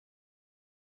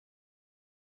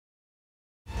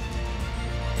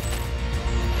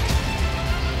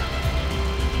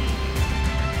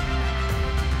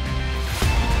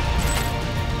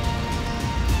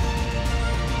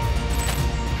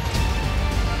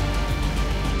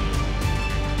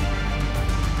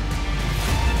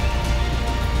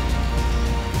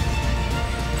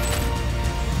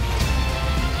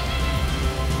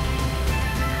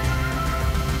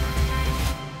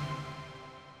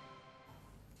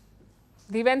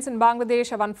The events in Bangladesh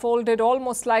have unfolded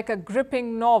almost like a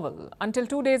gripping novel. Until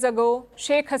 2 days ago,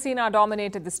 Sheikh Hasina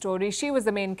dominated the story. She was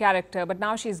the main character, but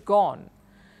now she's gone.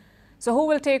 So who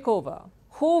will take over?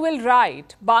 Who will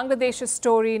write Bangladesh's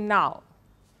story now?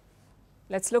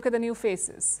 Let's look at the new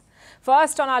faces.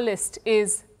 First on our list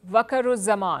is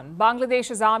Wakar-uz-Zaman,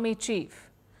 Bangladesh's army chief.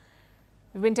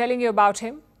 We've been telling you about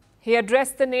him. He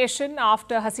addressed the nation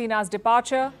after Hasina's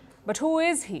departure. But who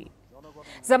is he?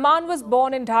 Zaman was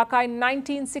born in Dhaka in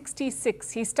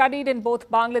 1966. He studied in both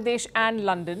Bangladesh and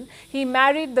London. He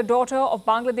married the daughter of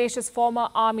Bangladesh's former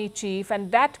army chief,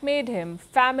 and that made him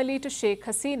family to Sheikh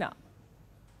Hasina.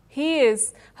 He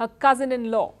is her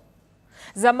cousin-in-law.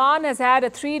 Zaman has had a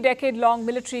 3-decade-long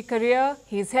military career.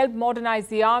 He's helped modernize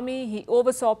the army. He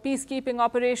oversaw peacekeeping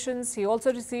operations. He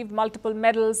also received multiple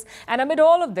medals. And amid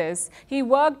all of this, he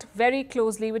worked very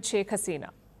closely with Sheikh Hasina.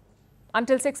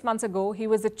 Until 6 months ago, he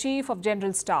was the Chief of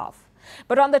General Staff.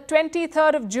 But on the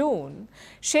 23rd of June,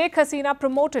 Sheikh Hasina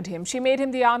promoted him. She made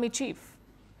him the army chief.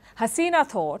 Hasina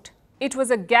thought it was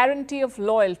a guarantee of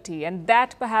loyalty, and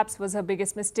that perhaps was her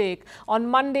biggest mistake. On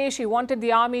Monday, she wanted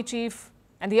the army chief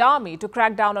and the army to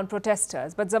crack down on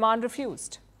protesters, but Zaman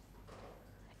refused.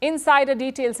 Insider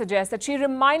details suggest that she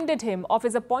reminded him of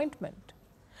his appointment.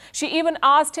 She even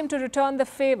asked him to return the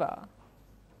favor.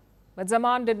 But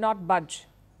Zaman did not budge.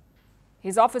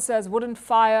 His officers wouldn't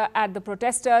fire at the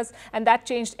protesters, and that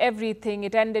changed everything.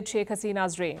 It ended Sheikh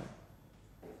Hasina's reign.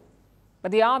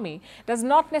 But the army does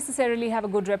not necessarily have a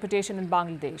good reputation in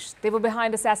Bangladesh. They were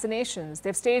behind assassinations.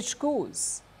 They've staged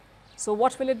coups. So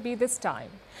what will it be this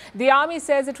time? The army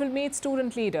says it will meet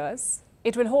student leaders.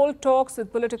 It will hold talks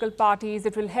with political parties.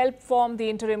 It will help form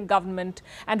the interim government.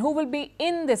 And who will be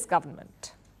in this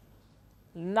government?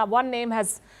 Now, one name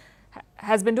has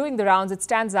been doing the rounds. It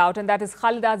stands out, and that is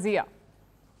Khalida Zia.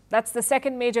 That's the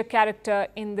second major character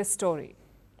in this story.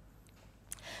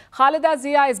 Khalida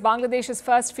Zia is Bangladesh's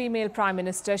first female prime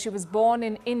minister. She was born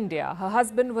in India. Her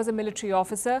husband was a military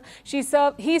officer. He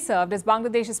served as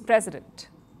Bangladesh's president.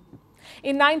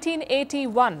 In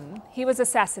 1981, he was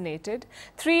assassinated.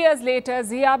 3 years later,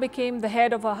 Zia became the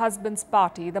head of her husband's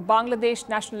party, the Bangladesh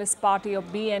Nationalist Party, or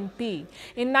BNP.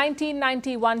 In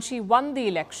 1991, she won the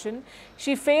election.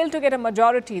 She failed to get a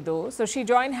majority, though, so she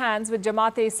joined hands with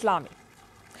Jamaat-e-Islami.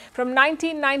 From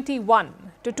 1991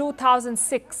 to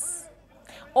 2006,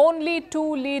 only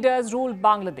 2 leaders ruled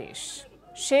Bangladesh,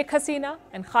 Sheikh Hasina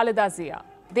and Khalida Zia.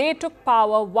 They took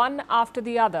power one after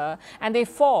the other, and they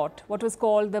fought what was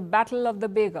called the Battle of the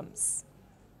Begums.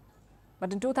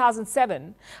 But in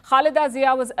 2007, Khalida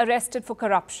Zia was arrested for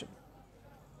corruption.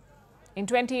 In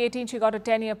 2018, she got a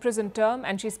 10-year prison term,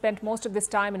 and she spent most of this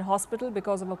time in hospital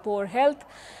because of her poor health.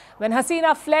 When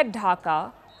Hasina fled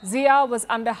Dhaka, Zia was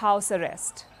under house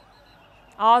arrest.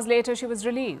 Hours later, she was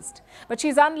released. But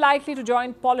she's unlikely to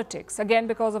join politics, again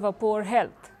because of her poor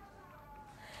health.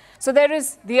 So there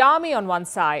is the army on one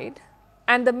side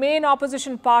and the main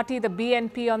opposition party, the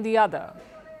BNP, on the other.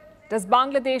 Does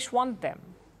Bangladesh want them?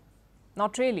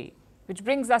 Not really. Which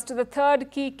brings us to the third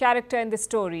key character in this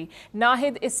story,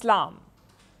 Nahid Islam.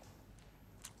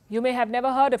 You may have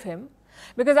never heard of him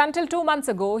because until 2 months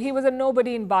ago, he was a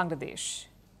nobody in Bangladesh.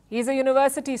 He's a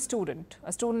university student,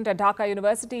 a student at Dhaka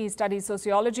University. He studies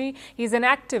sociology. He's an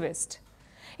activist.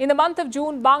 In the month of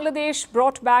June, Bangladesh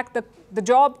brought back the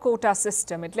job quota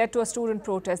system. It led to a student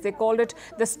protest. They called it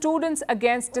the Students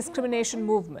Against Discrimination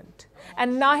Movement.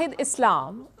 And Nahid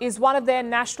Islam is one of their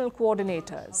national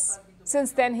coordinators.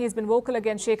 Since then, he's been vocal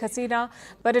against Sheikh Hasina,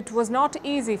 but it was not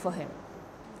easy for him.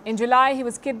 In July, he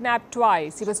was kidnapped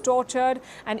twice. He was tortured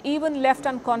and even left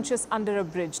unconscious under a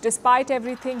bridge. Despite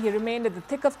everything, he remained at the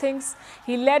thick of things.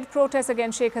 He led protests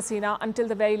against Sheikh Hasina until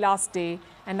the very last day,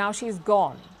 and now she's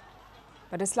gone.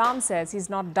 But Islam says he's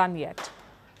not done yet.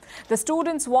 The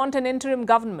students want an interim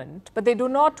government, but they do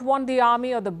not want the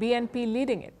army or the BNP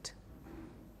leading it.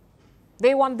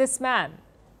 They want this man,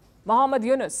 Muhammad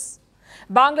Yunus,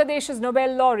 Bangladesh's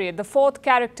Nobel laureate, the fourth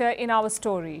character in our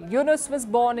story. Yunus was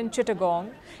born in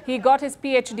Chittagong. He got his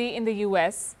PhD in the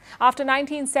US. After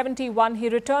 1971, he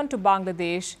returned to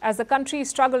Bangladesh. As the country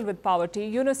struggled with poverty,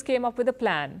 Yunus came up with a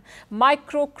plan,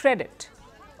 microcredit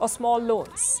or small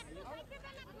loans.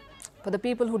 For the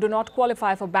people who do not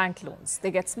qualify for bank loans,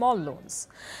 they get small loans.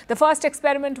 The first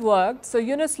experiment worked, so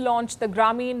Yunus launched the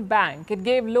Grameen Bank. It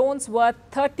gave loans worth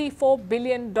 $34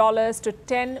 billion to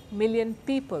 10 million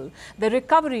people. The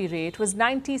recovery rate was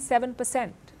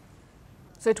 97%.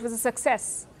 So it was a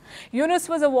success. Yunus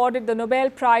was awarded the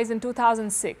Nobel Prize in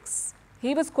 2006.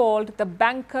 He was called the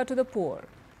banker to the poor.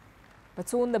 But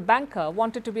soon the banker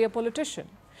wanted to be a politician.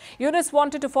 Yunus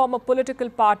wanted to form a political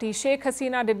party. Sheikh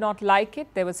Hasina did not like it.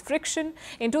 There was friction.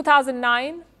 In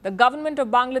 2009, the government of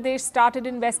Bangladesh started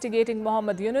investigating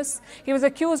Mohammed Yunus. He was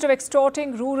accused of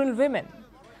extorting rural women.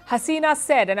 Hasina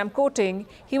said, and I'm quoting,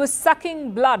 he was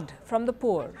sucking blood from the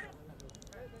poor.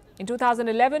 In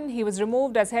 2011, he was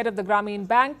removed as head of the Grameen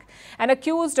Bank and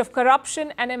accused of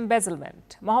corruption and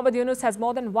embezzlement. Mohammed Yunus has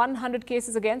more than 100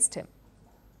 cases against him.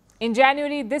 In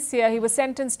January this year, he was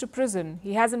sentenced to prison.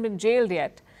 He hasn't been jailed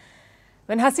yet.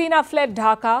 When Hasina fled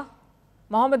Dhaka,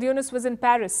 Mohammed Yunus was in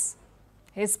Paris.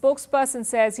 His spokesperson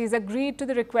says he's agreed to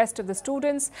the request of the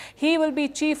students. He will be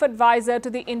chief advisor to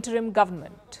the interim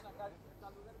government.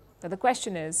 But the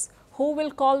question is, who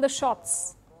will call the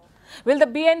shots? Will the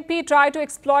BNP try to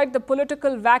exploit the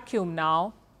political vacuum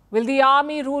now? Will the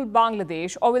army rule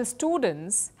Bangladesh, or will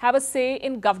students have a say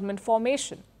in government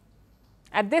formation?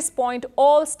 At this point,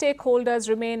 all stakeholders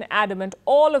remain adamant.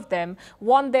 All of them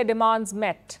want their demands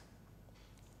met.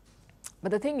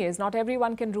 But the thing is, not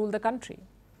everyone can rule the country.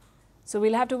 So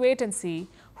we'll have to wait and see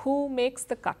who makes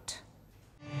the cut.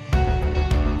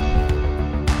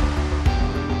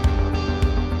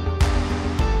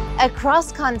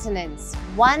 Across continents,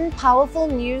 one powerful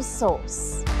news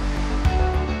source.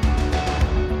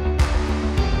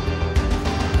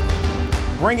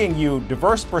 Bringing you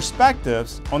diverse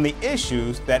perspectives on the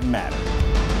issues that matter.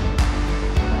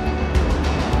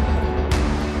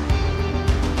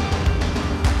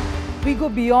 We go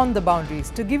beyond the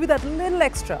boundaries to give you that little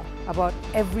extra about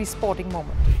every sporting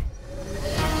moment.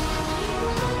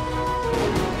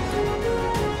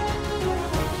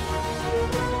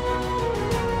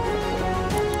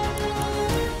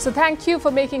 So thank you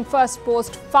for making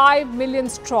Firstpost 5 million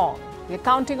strong. We're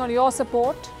counting on your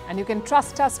support, and you can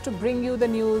trust us to bring you the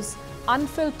news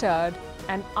unfiltered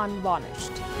and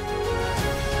unvarnished.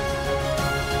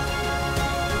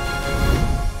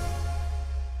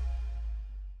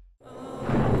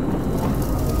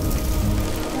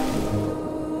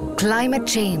 Climate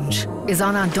change is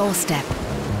on our doorstep.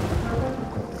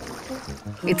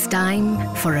 It's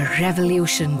time for a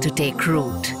revolution to take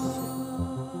root.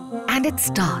 And it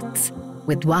starts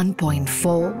with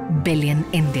 1.4 billion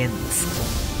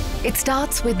Indians. It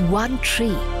starts with one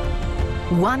tree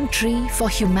for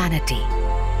humanity,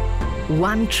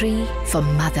 one tree for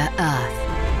Mother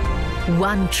Earth,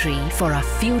 one tree for our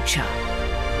future.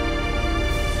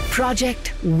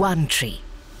 Project One Tree,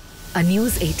 a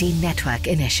News 18 network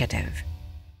initiative.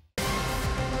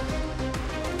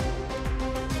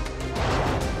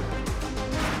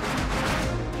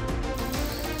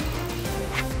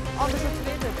 On the show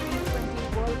today, the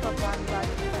T20 World Cup bandwagon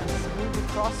moved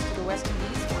across to the West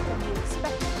Indies. What can you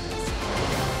expect from this?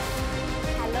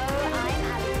 Hello, I'm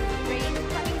Alison Green,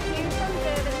 coming to you from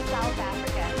Durban, South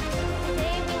Africa.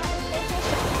 Today we have a special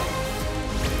show.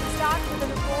 Start with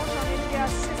a report on India's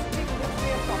shifting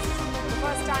nuclear posture. For the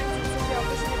first time since India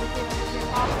officially became a nuclear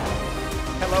power.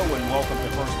 Hello and welcome to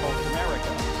Firstpost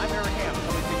America. I'm Eric Ham,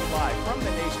 coming to you live from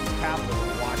the nation's capital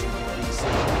in Washington, D.C.